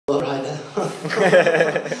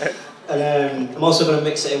And I'm also going to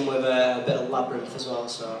mix it in with a bit of Labyrinth as well,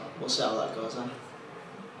 so we'll see how that goes then.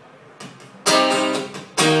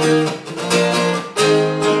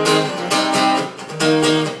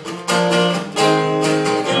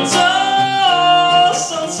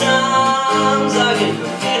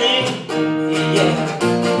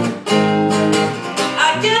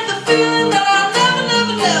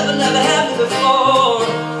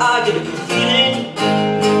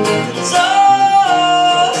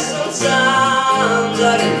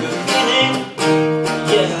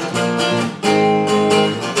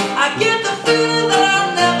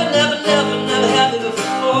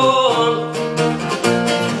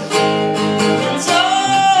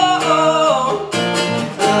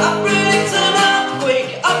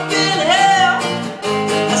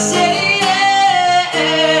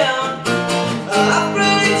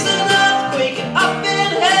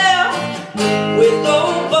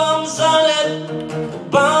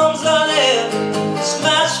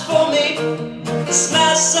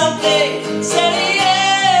 Smash something, say yeah.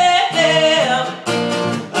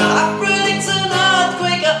 I predict an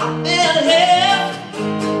earthquake up in here.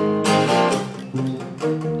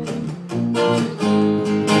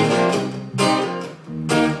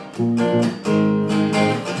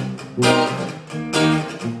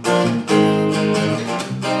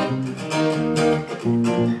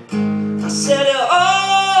 I said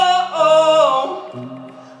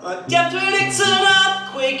I can predict an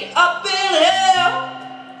earthquake up in here.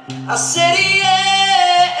 I said yeah,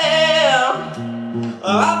 I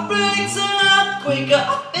predict an earthquake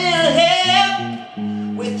up in here.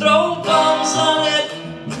 We throw bombs on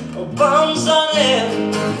it,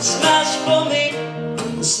 smash for me,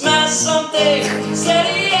 smash something, said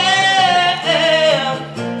yeah,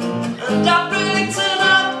 and I predict an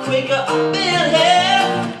earthquake up in here.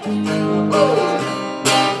 Oh.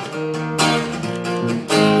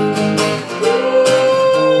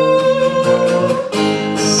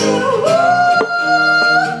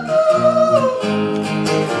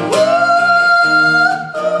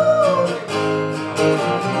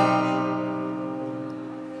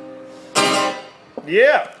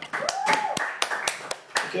 Yeah.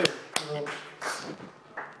 Thank you.